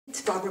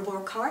Barbara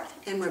Borck-Hart,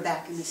 and we're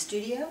back in the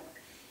studio.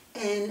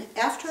 And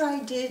after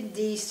I did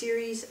the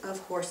series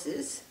of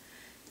horses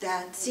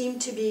that seemed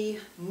to be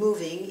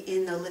moving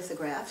in the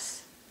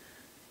lithographs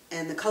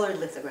and the colored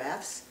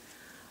lithographs,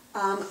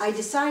 I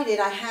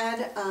decided I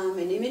had an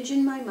image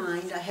in my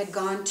mind. I had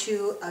gone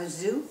to a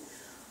zoo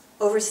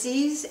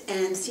overseas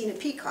and seen a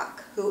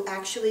peacock who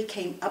actually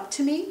came up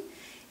to me,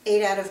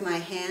 ate out of my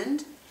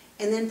hand,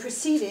 and then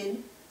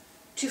proceeded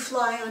to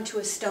fly onto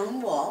a stone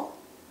wall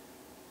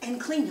and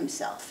clean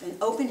himself and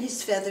open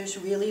his feathers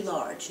really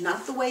large.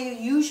 Not the way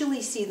you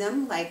usually see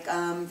them, like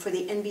for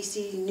the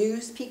NBC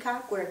News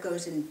peacock where it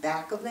goes in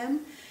back of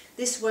them.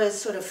 This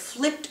was sort of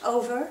flipped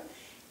over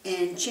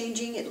and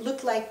changing. It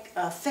looked like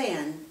a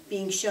fan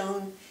being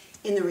shown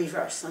in the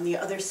reverse on the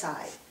other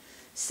side.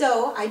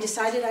 So I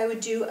decided I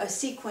would do a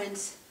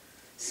sequence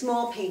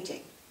small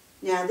painting.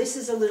 Now this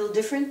is a little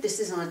different. This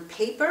is on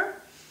paper,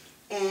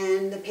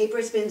 and the paper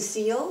has been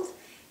sealed,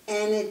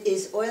 and it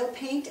is oil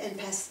paint and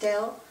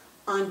pastel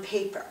on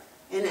paper.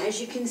 And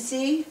as you can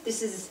see,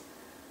 this is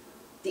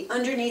the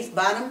underneath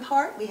bottom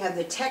part. We have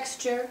the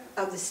texture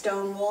of the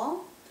stone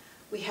wall.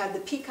 We have the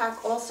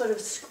peacock all sort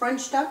of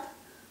scrunched up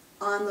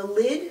on the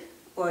lid,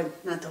 or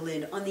not the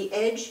lid, on the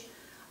edge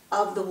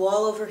of the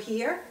wall over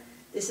here.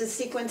 This is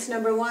sequence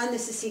number 1,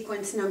 this is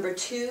sequence number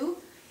 2,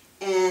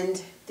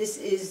 and this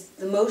is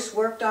the most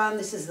worked on.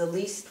 This is the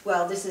least,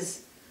 well, this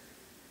is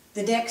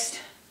the next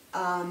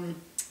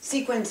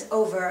sequence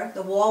over.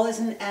 The wall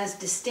isn't as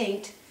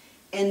distinct,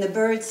 and the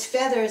bird's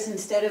feathers,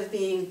 instead of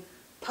being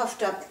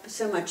puffed up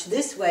so much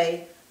this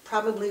way,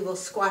 probably will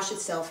squash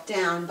itself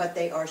down, but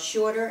they are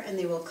shorter and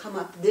they will come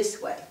up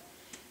this way.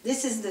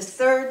 This is the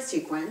third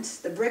sequence.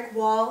 The brick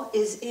wall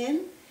is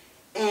in,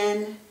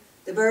 and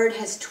the bird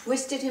has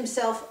twisted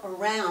himself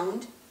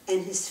around,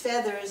 and his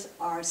feathers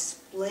are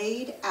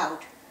splayed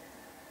out,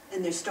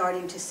 and they're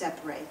starting to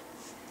separate.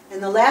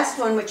 And the last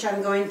one, which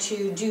I'm going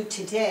to do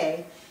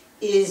today,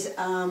 is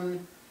the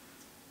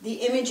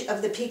image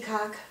of the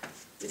peacock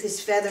with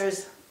his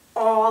feathers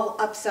all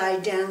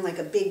upside down like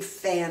a big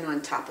fan on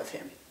top of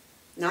him.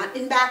 Not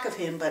in back of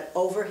him, but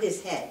over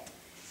his head.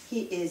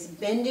 He is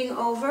bending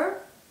over,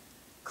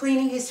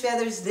 cleaning his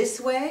feathers this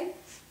way.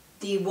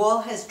 The wall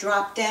has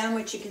dropped down,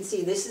 which you can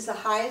see. This is the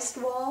highest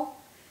wall.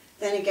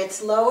 Then it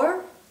gets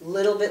lower, a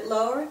little bit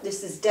lower.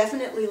 This is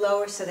definitely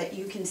lower so that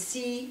you can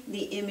see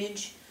the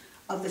image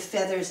of the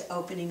feathers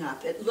opening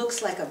up. It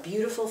looks like a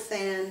beautiful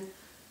fan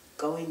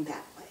going that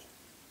way.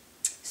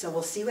 So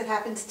we'll see what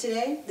happens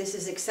today. This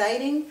is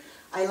exciting.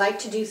 I like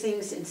to do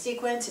things in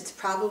sequence. It's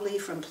probably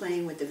from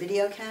playing with the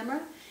video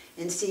camera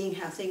and seeing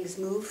how things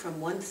move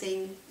from one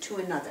thing to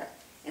another.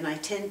 And I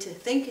tend to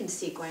think in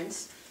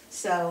sequence,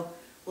 so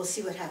we'll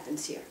see what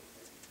happens here.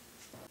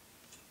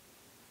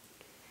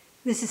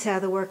 This is how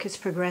the work has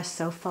progressed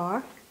so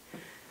far.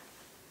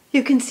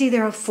 You can see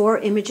there are 4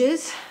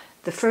 images.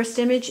 The first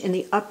image in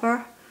the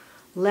upper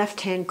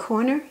left-hand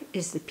corner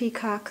is the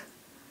peacock,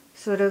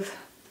 sort of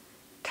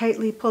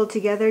tightly pulled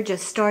together,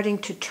 just starting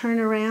to turn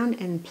around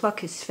and pluck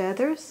his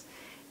feathers.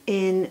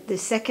 In the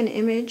second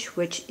image,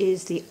 which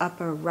is the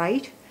upper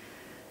right,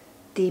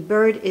 the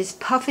bird is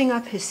puffing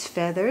up his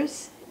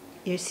feathers.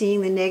 You're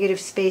seeing the negative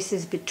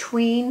spaces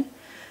between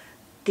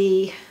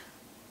the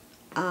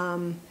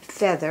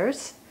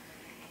feathers,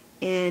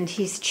 and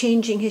he's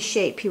changing his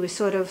shape. He was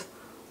sort of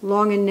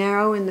long and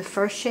narrow in the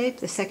first shape.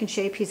 The second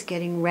shape, he's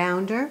getting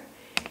rounder.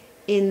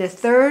 In the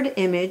third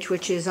image,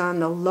 which is on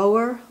the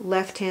lower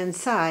left-hand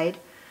side,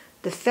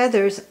 the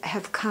feathers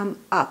have come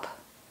up.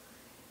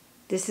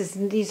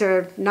 These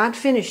are not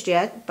finished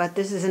yet, but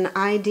this is an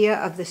idea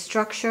of the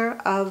structure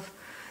of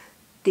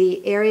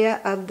the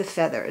area of the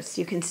feathers.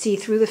 You can see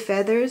through the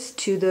feathers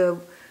to the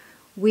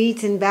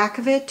weeds in back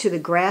of it, to the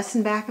grass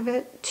in back of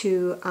it,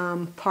 to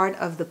part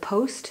of the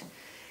post,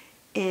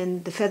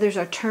 and the feathers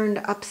are turned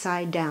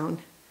upside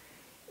down.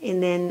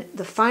 And then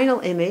the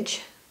final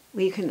image,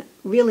 where you can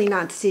really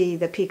not see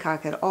the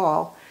peacock at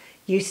all,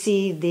 you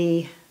see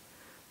the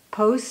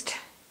post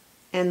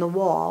and the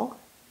wall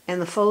and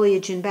the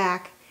foliage in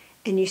back,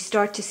 and you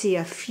start to see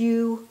a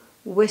few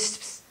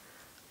wisps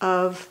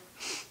of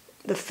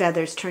the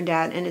feathers turned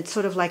out, and it's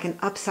sort of like an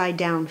upside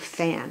down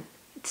fan.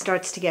 It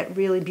starts to get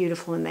really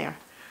beautiful in there.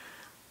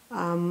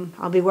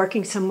 I'll be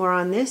working some more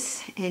on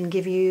this and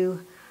give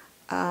you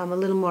a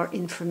little more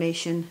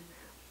information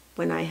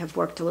when I have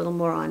worked a little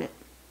more on it.